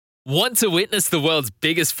Want to witness the world's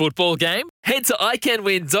biggest football game? Head to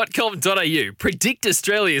iCanWin.com.au, predict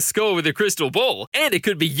Australia's score with a crystal ball, and it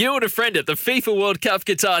could be you and a friend at the FIFA World Cup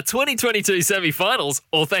Qatar 2022 semi-finals,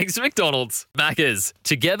 all thanks to McDonald's. Maccas,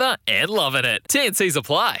 together and loving it. TNCs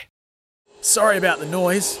apply. Sorry about the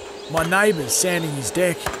noise. My neighbour's sanding his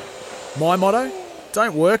deck. My motto?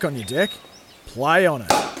 Don't work on your deck, play on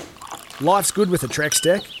it. Life's good with a Trex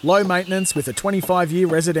deck. Low maintenance with a 25-year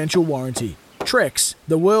residential warranty. Trex,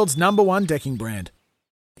 the world's #1 decking brand.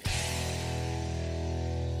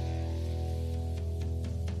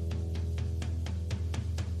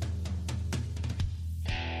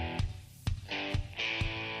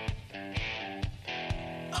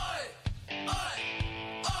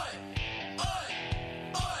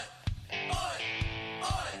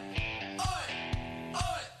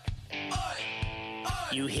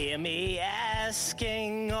 You hear me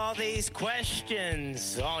asking all these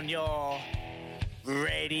questions on your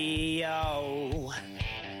radio,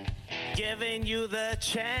 giving you the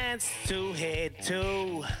chance to head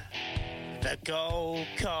to the Gold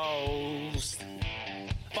Coast.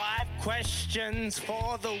 5 questions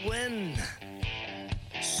for the win.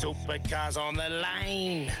 Supercars on the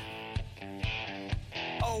line.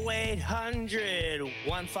 0800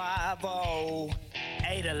 150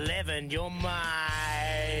 811, you're mine.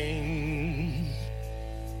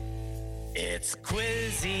 It's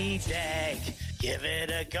Quizzy Dag, give it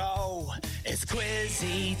a go. It's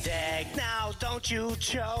Quizzy Dag, now don't you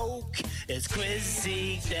choke. It's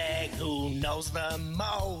Quizzy Dag, who knows the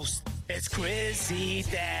most? It's Quizzy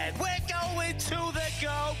Dag, we're going to the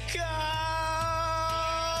Gold Coast.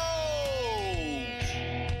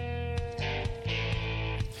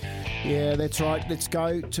 Yeah, that's right. Let's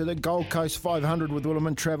go to the Gold Coast 500 with William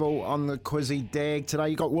and Travel on the Quizzy Dag today.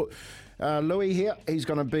 You got Louis here. He's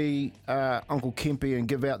going to be Uncle Kempy and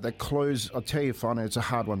give out the clues. I'll tell you, finally, it's a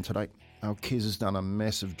hard one today. Our Kez has done a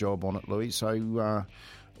massive job on it, Louis. So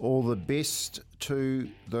all the best to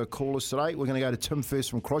the callers today. We're going to go to Tim first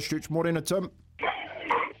from Christchurch. Morena, Tim.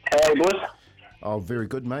 Hey, boys. Oh, very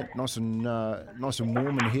good, mate. Nice and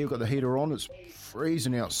warm in here. We've got the heater on. It's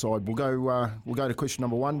freezing outside. We'll go to question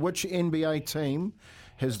number 1. Which NBA team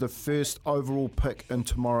has the first overall pick in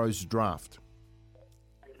tomorrow's draft?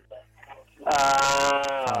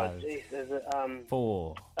 Geez, is it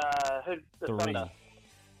 4, who? The 3. Thunder.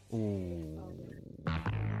 Ooh.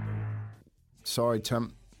 Sorry,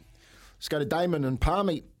 Tim. Let's go to Damon and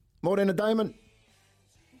Palmy. Morena, Damon.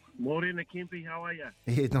 Morena, Kempy, how are you?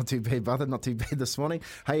 Yeah, not too bad, brother. Not too bad this morning.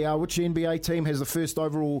 Hey, which NBA team has the first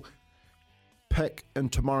overall pick in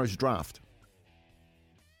tomorrow's draft?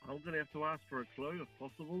 I'm going to have to ask for a clue, if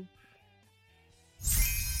possible.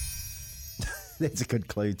 That's a good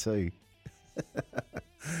clue too.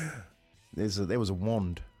 There was a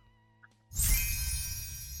wand.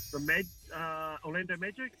 The Orlando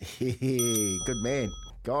Magic? Yeah, good man.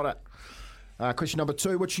 Got it. Question number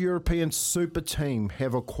 2. Which European super team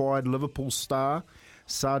have acquired Liverpool star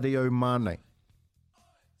Sadio Mane?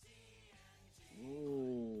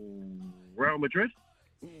 Real Madrid?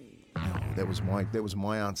 That was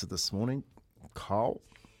my answer this morning, Carl.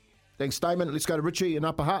 Thanks, Damon. Let's go to Richie in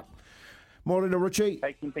Upper Hutt. Morning to Richie.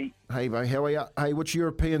 Hey, Kempy. Hey, mate, how are you? Hey, which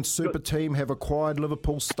European super team have acquired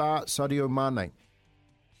Liverpool star Sadio Mane?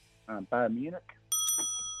 Bayern Munich.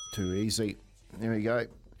 Too easy. There we go.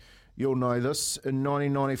 You'll know this. In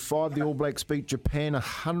 1995, the All Blacks beat Japan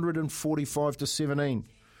 145-17.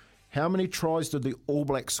 How many tries did the All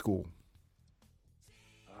Blacks score?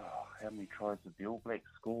 How many tries did the All Blacks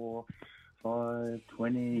score? 5,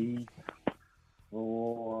 20,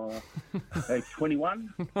 4,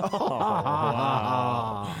 21?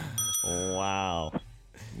 Wow.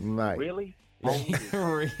 Mate. Really?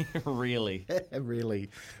 Really? Really.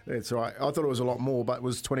 That's right. I thought it was a lot more, but it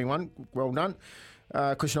was 21. Well done.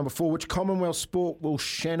 Question number 4. Which Commonwealth sport will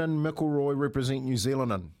Shannon McElroy represent New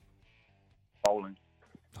Zealand in? Bowling.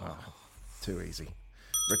 Oh, too easy.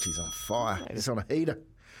 Richie's on fire. He's on a heater.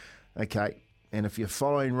 Okay. And if you're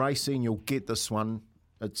following racing, you'll get this one.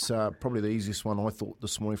 It's probably the easiest one I thought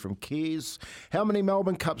this morning from Kez. How many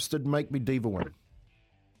Melbourne Cups did Make Me Diva win?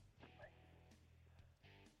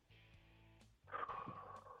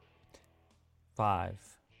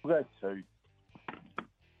 5. We'll go 2.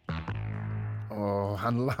 Oh,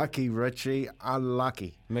 unlucky, Richie.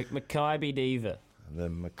 Unlucky. Mackay Diva. The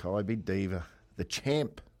Mackay Diva. The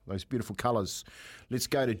champ. Those beautiful colours. Let's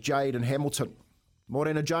go to Jade and Hamilton.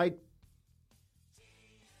 Morena, Jade.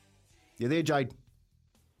 You there, Jade?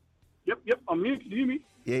 Yep, I'm here. Can you hear me?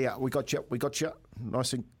 Yeah, we got you.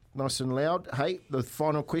 Nice and loud. Hey, the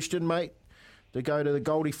final question, mate. To go to the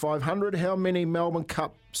Goldie 500, how many Melbourne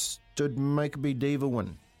Cups did Make Me Diva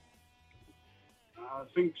win? I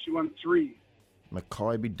think she won 3.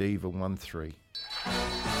 Makybe Diva won 3.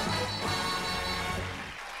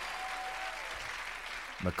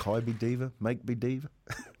 Makybe Diva, make me diva.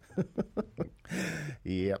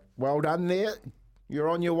 Yeah, well done there. You're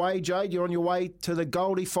on your way, Jade. You're on your way to the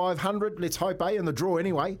Goldie 500. Let's hope, in the draw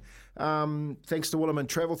anyway. Thanks to William and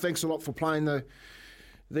Travel. Thanks a lot for playing the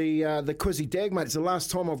Quizzy Dag, mate. It's the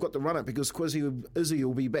last time I've got to run it because Izzy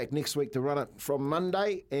will be back next week to run it from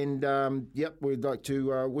Monday. And we'd like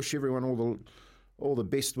to wish everyone all the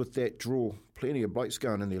best with that draw. Plenty of blokes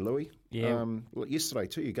going in there, Louis. Yeah. Yesterday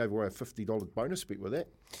too, you gave away a $50 bonus bet with that.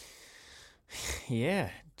 Yeah,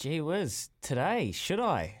 gee whiz. Today, should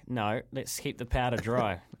I? No, let's keep the powder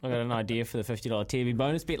dry. I've got an idea for the $50 TV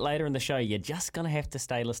bonus bet later in the show. You're just going to have to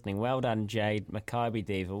stay listening. Well done, Jade. Makybe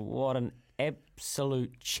Diva. What an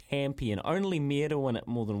absolute champion. Only Mia to win it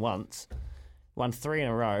more than once. Won 3 in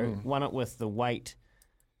a row. Won it with the weight.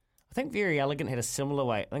 I think Very Elegant had a similar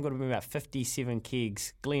weight. I think it would have been about 57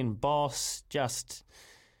 kegs. Glenn Boss, just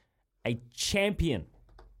a champion.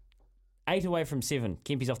 8 away from 7.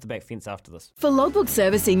 Kempy's off the back fence after this. For logbook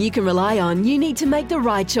servicing you can rely on, you need to make the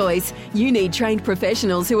right choice. You need trained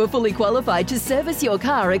professionals who are fully qualified to service your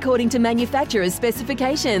car according to manufacturer's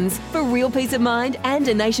specifications. For real peace of mind and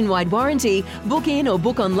a nationwide warranty, book in or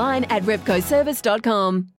book online at repcoservice.com.